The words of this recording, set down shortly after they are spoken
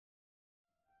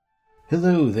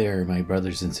Hello there, my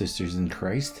brothers and sisters in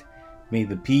Christ. May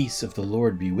the peace of the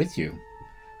Lord be with you.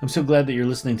 I'm so glad that you're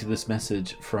listening to this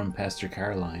message from Pastor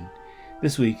Caroline.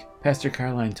 This week, Pastor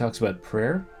Caroline talks about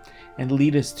prayer and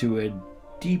lead us to a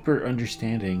deeper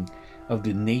understanding of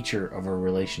the nature of our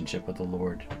relationship with the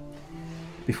Lord.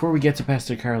 Before we get to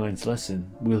Pastor Caroline's lesson,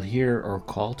 we'll hear our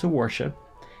call to worship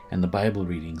and the Bible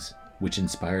readings, which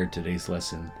inspired today's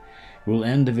lesson. We'll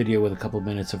end the video with a couple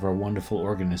minutes of our wonderful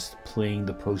organist playing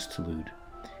the postlude.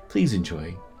 Please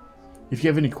enjoy. If you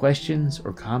have any questions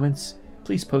or comments,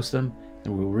 please post them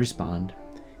and we'll respond.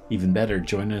 Even better,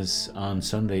 join us on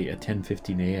Sunday at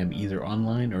 10:15 a.m. either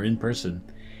online or in person.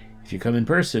 If you come in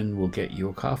person, we'll get you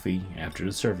a coffee after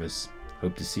the service.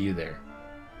 Hope to see you there.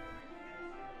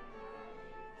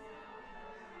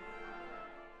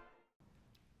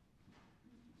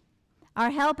 Our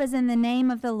help is in the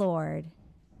name of the Lord,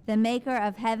 the maker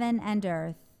of heaven and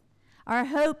earth. Our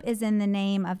hope is in the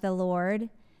name of the Lord,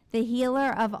 the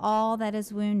healer of all that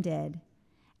is wounded.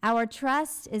 Our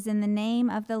trust is in the name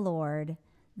of the Lord,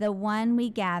 the one we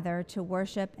gather to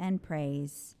worship and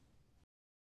praise.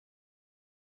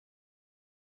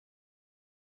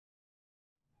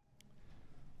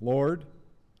 Lord,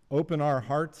 open our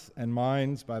hearts and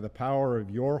minds by the power of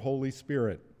your Holy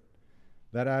Spirit,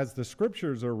 that as the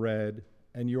Scriptures are read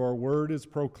and your word is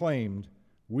proclaimed,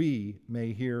 we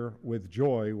may hear with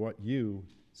joy what you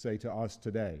say to us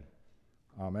today.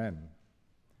 Amen.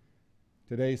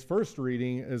 Today's first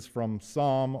reading is from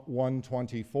Psalm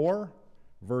 124,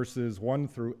 verses 1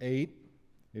 through 8.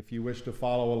 If you wish to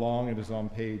follow along, it is on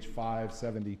page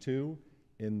 572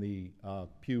 in the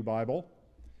Pew Bible.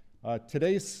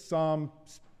 Today's psalm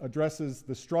addresses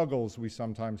the struggles we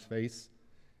sometimes face.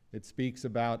 It speaks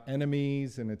about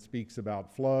enemies, and it speaks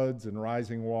about floods and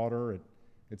rising water.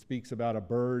 It speaks about a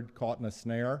bird caught in a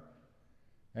snare.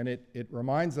 And it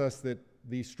reminds us that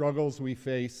these struggles we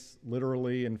face,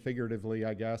 literally and figuratively,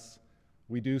 I guess,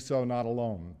 we do so not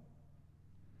alone.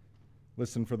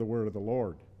 Listen for the word of the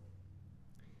Lord.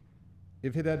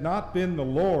 If it had not been the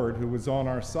Lord who was on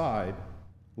our side,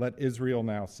 let Israel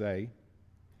now say,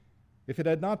 if it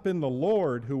had not been the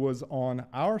Lord who was on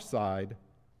our side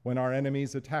when our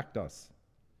enemies attacked us,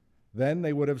 then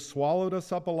they would have swallowed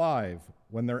us up alive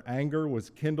when their anger was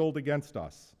kindled against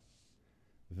us.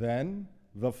 Then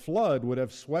the flood would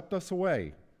have swept us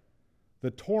away.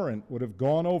 The torrent would have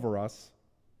gone over us,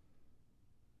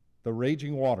 the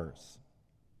raging waters.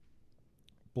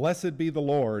 Blessed be the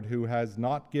Lord who has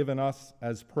not given us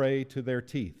as prey to their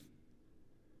teeth.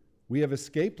 We have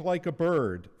escaped like a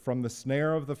bird from the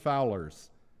snare of the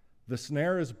fowlers. The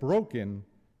snare is broken,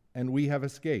 and we have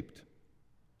escaped.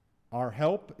 Our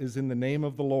help is in the name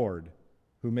of the Lord,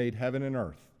 who made heaven and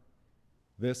earth.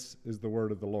 This is the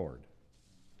word of the Lord.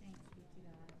 Thanks be to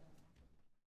God.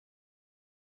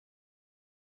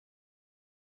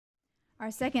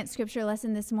 Our second scripture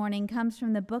lesson this morning comes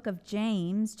from the book of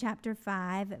James, chapter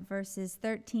 5, verses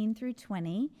 13 through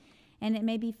 20, and it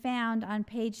may be found on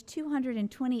page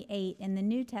 228 in the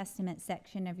New Testament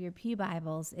section of your Pew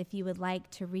Bibles if you would like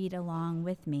to read along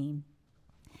with me.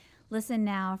 Listen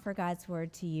now for God's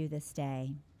word to you this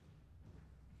day.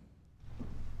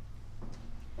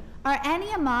 Are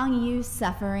any among you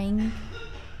suffering?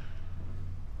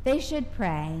 They should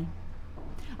pray.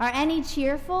 Are any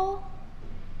cheerful?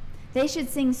 They should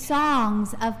sing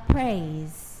songs of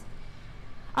praise.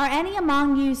 Are any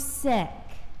among you sick?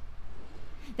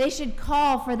 They should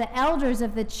call for the elders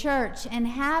of the church and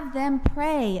have them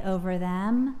pray over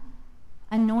them,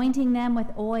 anointing them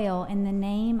with oil in the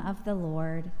name of the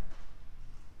Lord.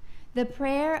 The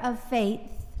prayer of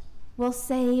faith will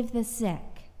save the sick,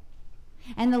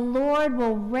 and the Lord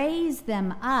will raise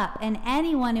them up, and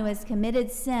anyone who has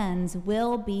committed sins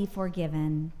will be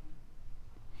forgiven.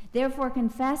 Therefore,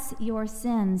 confess your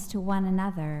sins to one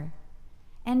another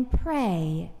and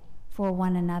pray for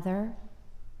one another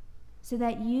so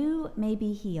that you may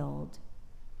be healed.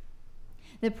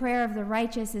 The prayer of the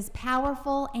righteous is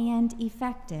powerful and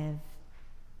effective.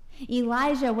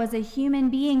 Elijah was a human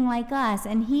being like us,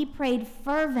 and he prayed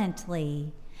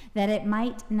fervently that it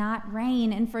might not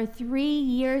rain. And for 3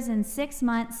 years and 6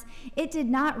 months, it did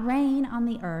not rain on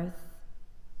the earth.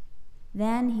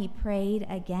 Then he prayed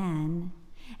again,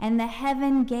 and the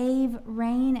heaven gave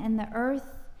rain, and the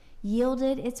earth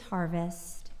yielded its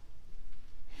harvest.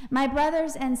 My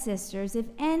brothers and sisters, if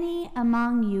any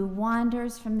among you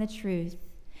wanders from the truth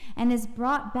and is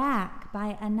brought back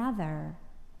by another,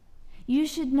 you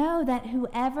should know that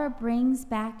whoever brings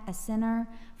back a sinner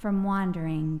from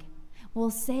wandering will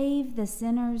save the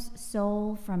sinner's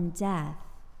soul from death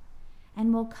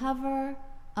and will cover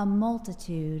a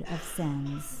multitude of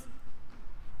sins.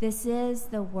 This is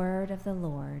the word of the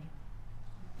Lord.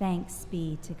 Thanks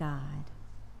be to God.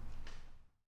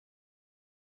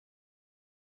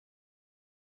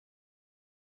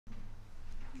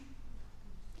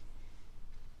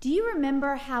 Do you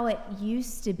remember how it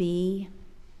used to be?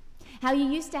 How you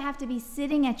used to have to be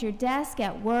sitting at your desk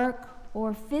at work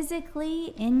or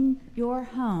physically in your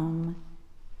home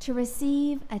to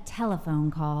receive a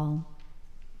telephone call?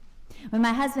 When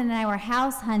my husband and I were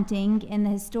house hunting in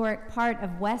the historic part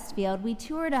of Westfield, we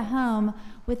toured a home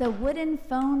with a wooden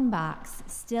phone box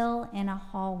still in a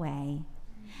hallway.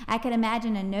 I could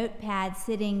imagine a notepad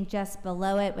sitting just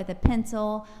below it with a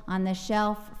pencil on the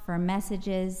shelf for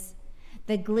messages.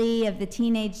 The glee of the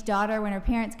teenage daughter when her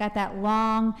parents got that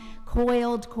long,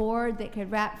 coiled cord that could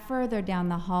wrap further down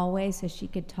the hallway so she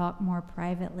could talk more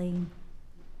privately.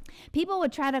 People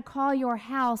would try to call your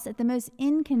house at the most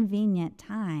inconvenient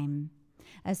time,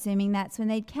 assuming that's when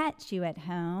they'd catch you at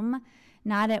home,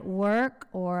 not at work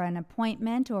or an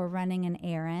appointment or running an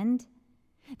errand.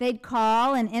 They'd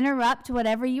call and interrupt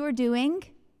whatever you were doing,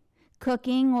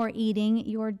 cooking or eating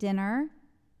your dinner,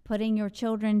 putting your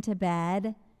children to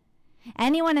bed.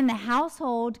 Anyone in the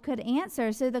household could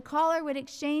answer, so the caller would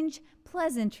exchange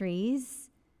pleasantries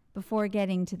before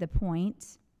getting to the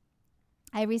point.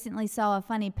 I recently saw a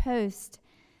funny post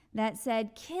that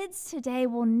said, "Kids today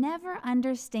will never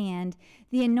understand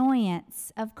the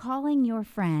annoyance of calling your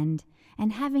friend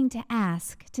and having to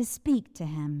ask to speak to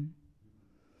him."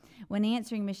 When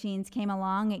answering machines came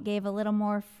along, it gave a little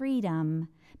more freedom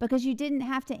because you didn't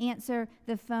have to answer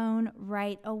the phone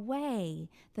right away.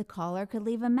 The caller could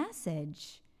leave a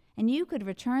message, and you could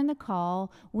return the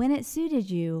call when it suited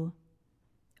you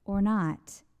or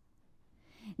not.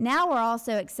 Now we're all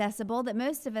so accessible that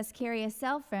most of us carry a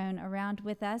cell phone around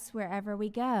with us wherever we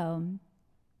go.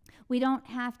 We don't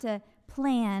have to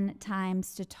plan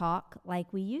times to talk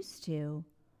like we used to,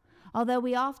 although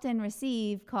we often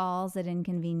receive calls at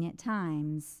inconvenient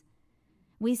times.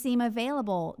 We seem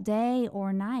available day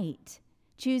or night,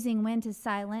 choosing when to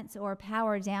silence or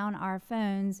power down our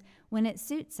phones when it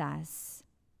suits us.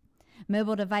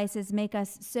 Mobile devices make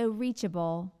us so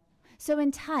reachable, so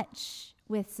in touch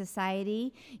with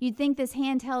society. You'd think this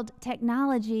handheld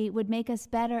technology would make us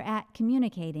better at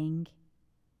communicating.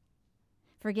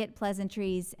 Forget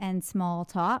pleasantries and small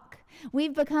talk.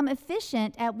 We've become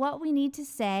efficient at what we need to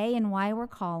say and why we're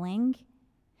calling.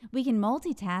 We can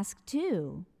multitask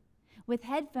too. With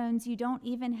headphones, you don't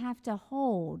even have to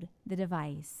hold the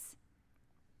device.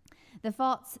 The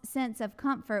false sense of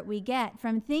comfort we get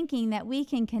from thinking that we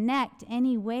can connect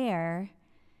anywhere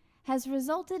has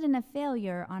resulted in a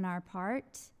failure on our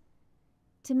part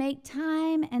to make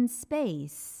time and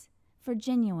space for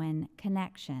genuine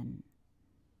connection.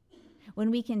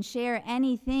 When we can share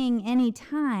anything,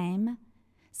 anytime,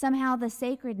 somehow the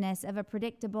sacredness of a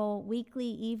predictable weekly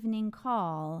evening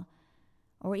call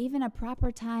or even a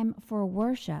proper time for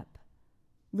worship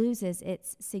loses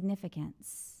its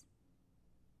significance.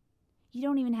 You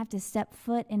don't even have to step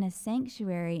foot in a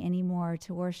sanctuary anymore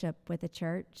to worship with a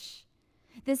church.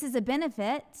 This is a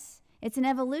benefit. It's an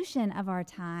evolution of our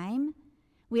time.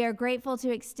 We are grateful to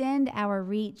extend our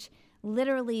reach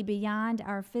literally beyond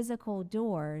our physical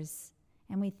doors,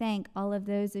 and we thank all of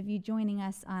those of you joining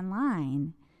us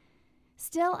online.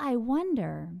 Still, I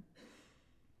wonder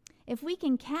if we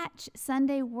can catch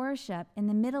Sunday worship in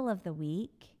the middle of the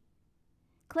week,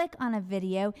 click on a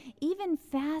video, even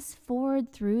fast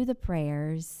forward through the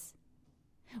prayers.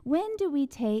 When do we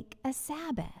take a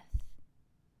Sabbath?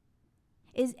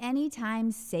 Is any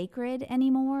time sacred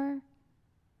anymore?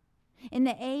 In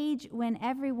the age when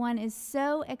everyone is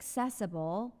so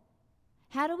accessible,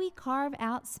 how do we carve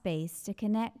out space to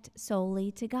connect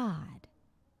solely to God?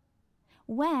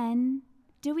 When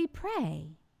do we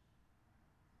pray?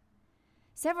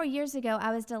 Several years ago,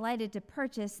 I was delighted to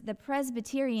purchase the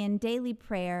Presbyterian Daily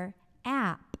Prayer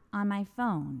app on my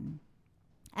phone.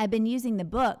 I've been using the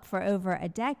book for over a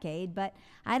decade, but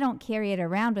I don't carry it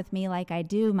around with me like I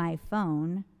do my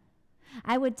phone.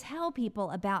 I would tell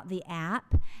people about the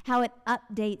app, how it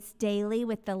updates daily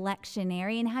with the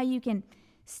lectionary, and how you can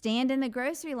stand in the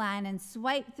grocery line and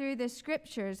swipe through the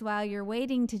scriptures while you're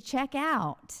waiting to check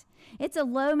out. It's a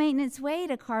low-maintenance way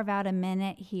to carve out a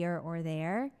minute here or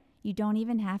there. You don't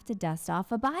even have to dust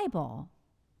off a Bible.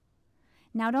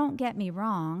 Now, don't get me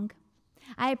wrong.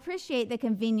 I appreciate the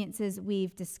conveniences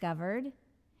we've discovered.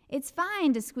 It's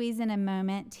fine to squeeze in a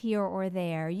moment here or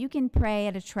there. You can pray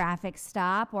at a traffic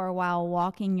stop or while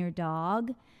walking your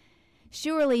dog.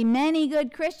 Surely many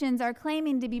good Christians are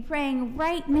claiming to be praying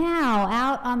right now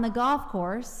out on the golf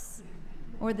course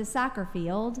or the soccer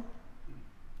field.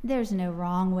 There's no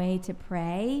wrong way to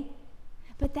pray.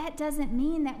 But that doesn't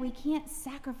mean that we can't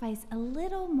sacrifice a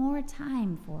little more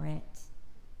time for it.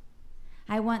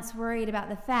 I once worried about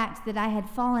the fact that I had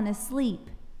fallen asleep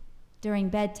during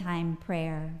bedtime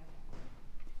prayer.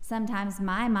 Sometimes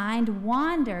my mind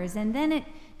wanders and then it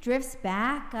drifts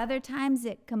back. Other times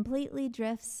it completely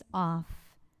drifts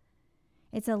off.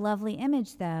 It's a lovely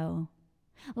image, though,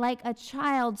 like a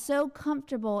child so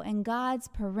comfortable in God's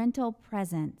parental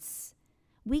presence.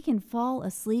 We can fall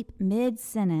asleep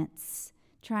mid-sentence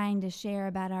trying to share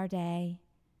about our day.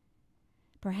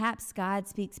 Perhaps God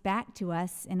speaks back to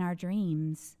us in our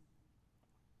dreams.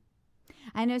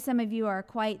 I know some of you are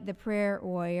quite the prayer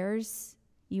warriors.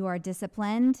 You are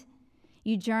disciplined.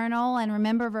 You journal and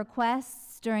remember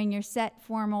requests during your set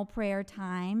formal prayer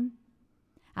time.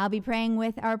 I'll be praying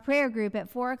with our prayer group at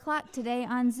 4 o'clock today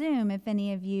on Zoom if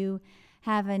any of you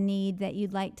have a need that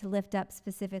you'd like to lift up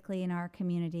specifically in our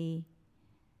community.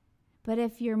 But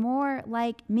if you're more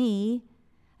like me,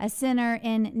 a sinner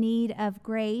in need of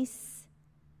grace,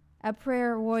 a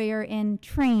prayer warrior in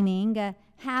training, a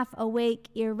half-awake,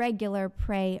 irregular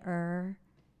prayer,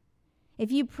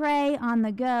 if you pray on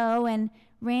the go and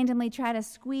randomly try to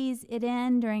squeeze it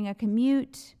in during a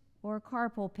commute or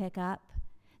carpool pickup,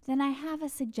 then I have a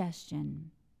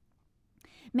suggestion.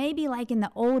 Maybe like in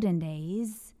the olden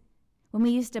days when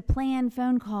we used to plan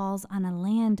phone calls on a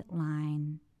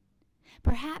landline.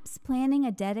 Perhaps planning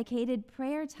a dedicated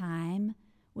prayer time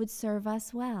would serve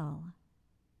us well.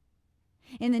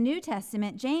 In the New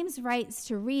Testament, James writes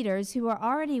to readers who are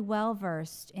already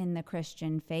well-versed in the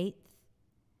Christian faith.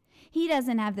 He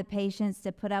doesn't have the patience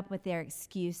to put up with their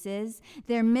excuses,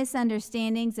 their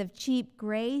misunderstandings of cheap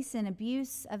grace and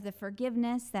abuse of the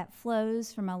forgiveness that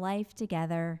flows from a life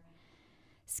together.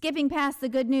 Skipping past the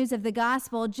good news of the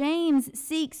gospel, James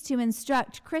seeks to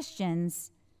instruct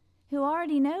Christians who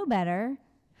already know better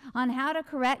on how to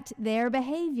correct their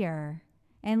behavior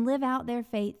and live out their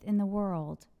faith in the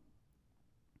world.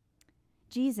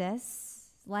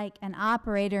 Jesus, like an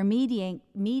operator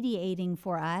mediating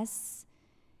for us,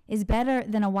 is better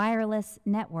than a wireless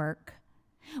network.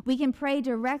 We can pray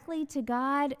directly to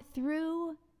God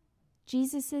through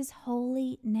Jesus'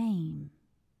 holy name.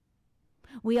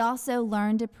 We also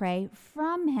learn to pray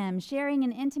from him, sharing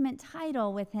an intimate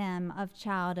title with him of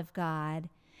child of God,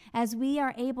 as we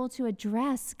are able to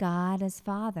address God as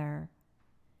Father.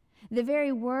 The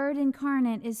very Word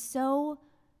incarnate is so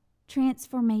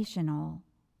transformational,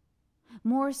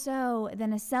 more so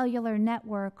than a cellular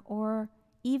network or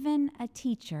even a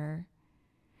teacher.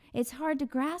 It's hard to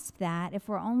grasp that if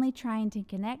we're only trying to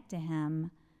connect to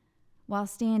him while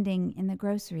standing in the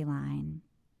grocery line.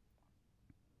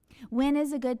 When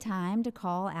is a good time to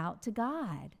call out to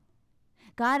God?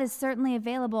 God is certainly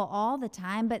available all the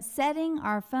time, but setting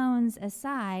our phones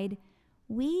aside,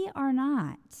 we are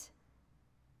not.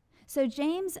 So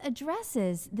James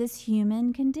addresses this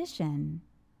human condition.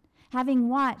 Having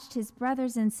watched his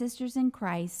brothers and sisters in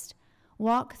Christ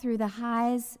walk through the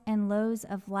highs and lows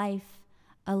of life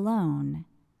alone,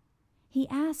 he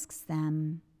asks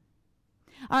them,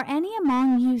 "Are any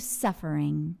among you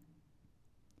suffering?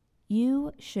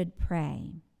 You should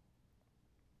pray."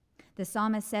 The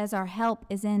psalmist says our help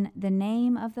is in the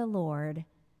name of the Lord.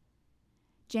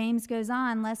 James goes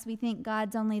on, lest we think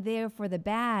God's only there for the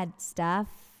bad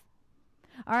stuff.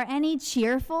 Are any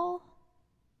cheerful?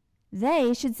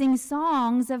 They should sing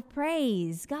songs of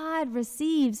praise. God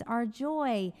receives our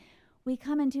joy. We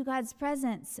come into God's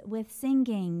presence with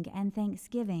singing and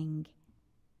thanksgiving.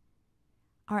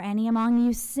 Are any among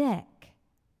you sick?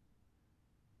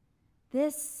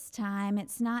 This time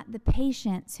it's not the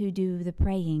patients who do the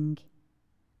praying,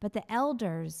 but the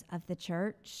elders of the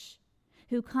church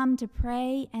who come to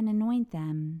pray and anoint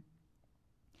them.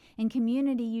 In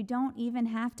community, you don't even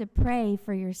have to pray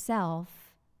for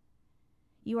yourself.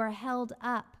 You are held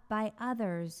up by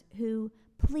others who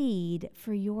plead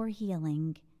for your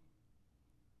healing.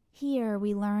 Here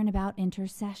we learn about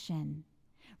intercession,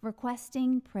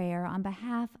 requesting prayer on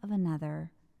behalf of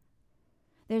another.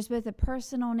 There's both a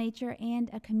personal nature and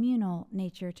a communal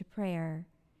nature to prayer.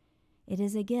 It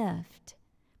is a gift.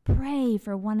 Pray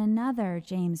for one another,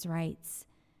 James writes,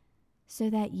 so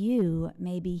that you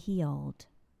may be healed.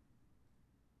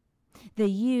 The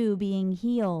you being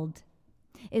healed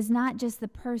is not just the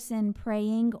person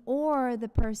praying or the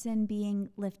person being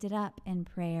lifted up in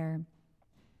prayer.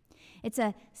 It's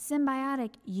a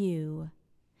symbiotic you.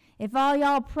 If all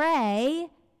y'all pray,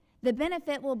 the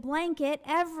benefit will blanket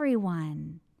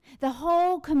everyone. The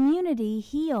whole community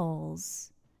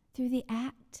heals through the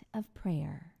act of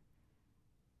prayer.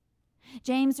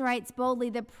 James writes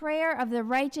boldly, the prayer of the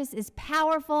righteous is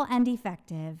powerful and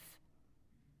effective.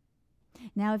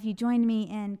 Now, if you joined me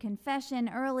in confession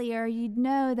earlier, you'd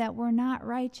know that we're not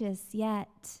righteous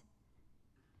yet.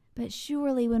 But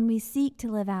surely when we seek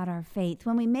to live out our faith,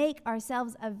 when we make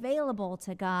ourselves available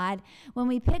to God, when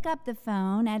we pick up the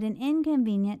phone at an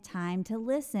inconvenient time to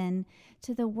listen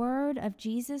to the word of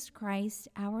Jesus Christ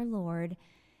our Lord,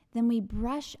 then we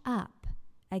brush up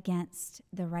against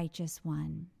the righteous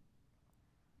one.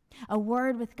 A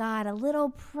word with God, a little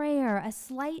prayer, a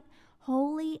slight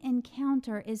holy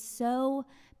encounter is so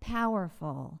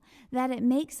powerful that it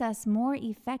makes us more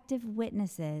effective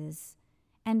witnesses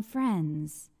and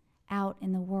friends out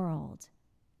in the world.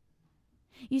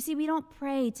 You see, we don't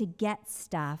pray to get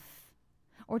stuff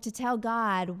or to tell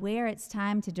God where it's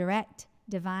time to direct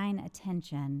divine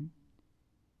attention.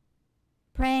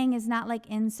 Praying is not like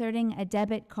inserting a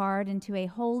debit card into a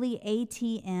holy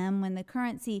ATM when the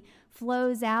currency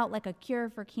flows out like a cure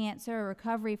for cancer, a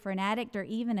recovery for an addict, or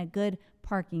even a good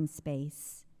parking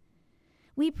space.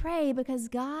 We pray because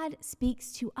God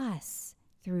speaks to us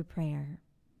through prayer.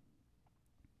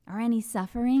 Are any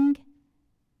suffering?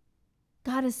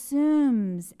 God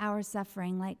assumes our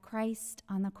suffering like Christ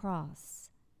on the cross.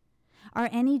 Are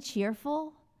any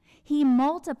cheerful? He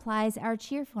multiplies our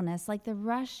cheerfulness like the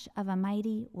rush of a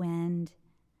mighty wind.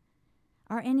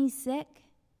 Are any sick?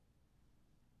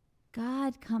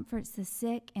 God comforts the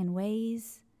sick in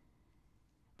ways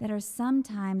that are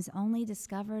sometimes only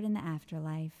discovered in the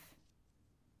afterlife.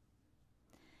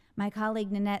 My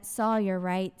colleague Nanette Sawyer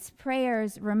writes,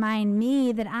 "Prayers remind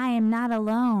me that I am not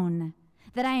alone,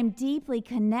 that I am deeply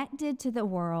connected to the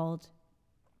world.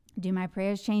 Do my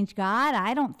prayers change God?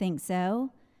 I don't think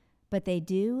so. But they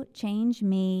do change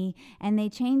me, and they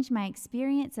change my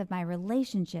experience of my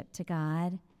relationship to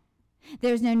God.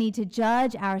 There's no need to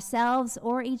judge ourselves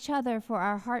or each other for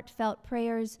our heartfelt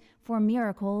prayers for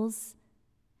miracles.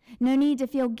 No need to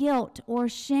feel guilt or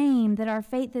shame that our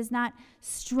faith is not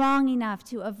strong enough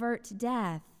to avert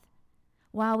death.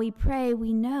 While we pray,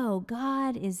 we know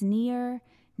God is near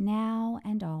now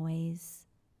and always."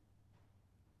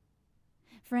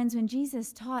 Friends, when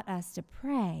Jesus taught us to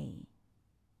pray,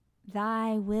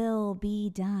 "Thy will be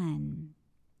done,"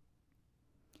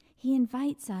 he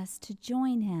invites us to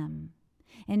join him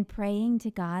in praying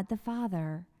to God the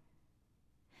Father,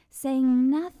 saying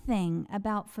nothing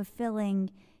about fulfilling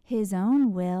his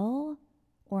own will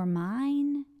or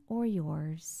mine or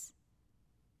yours.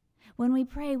 When we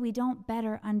pray, we don't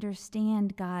better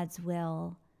understand God's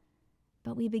will,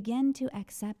 but we begin to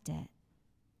accept it.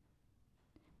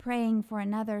 Praying for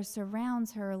another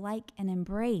surrounds her like an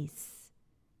embrace.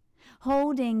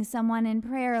 Holding someone in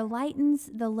prayer lightens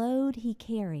the load he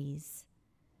carries.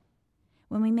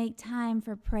 When we make time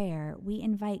for prayer, we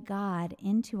invite God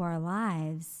into our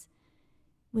lives,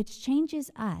 which changes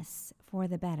us for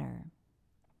the better.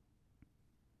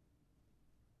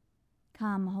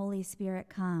 Come, Holy Spirit,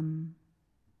 come.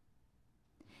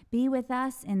 Be with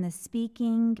us in the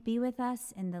speaking, be with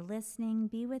us in the listening,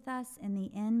 be with us in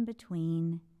the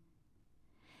in-between.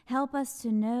 Help us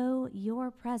to know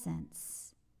your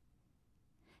presence.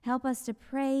 Help us to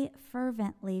pray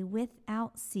fervently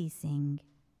without ceasing.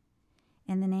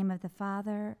 In the name of the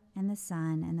Father, and the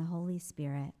Son, and the Holy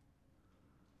Spirit.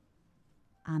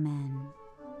 Amen.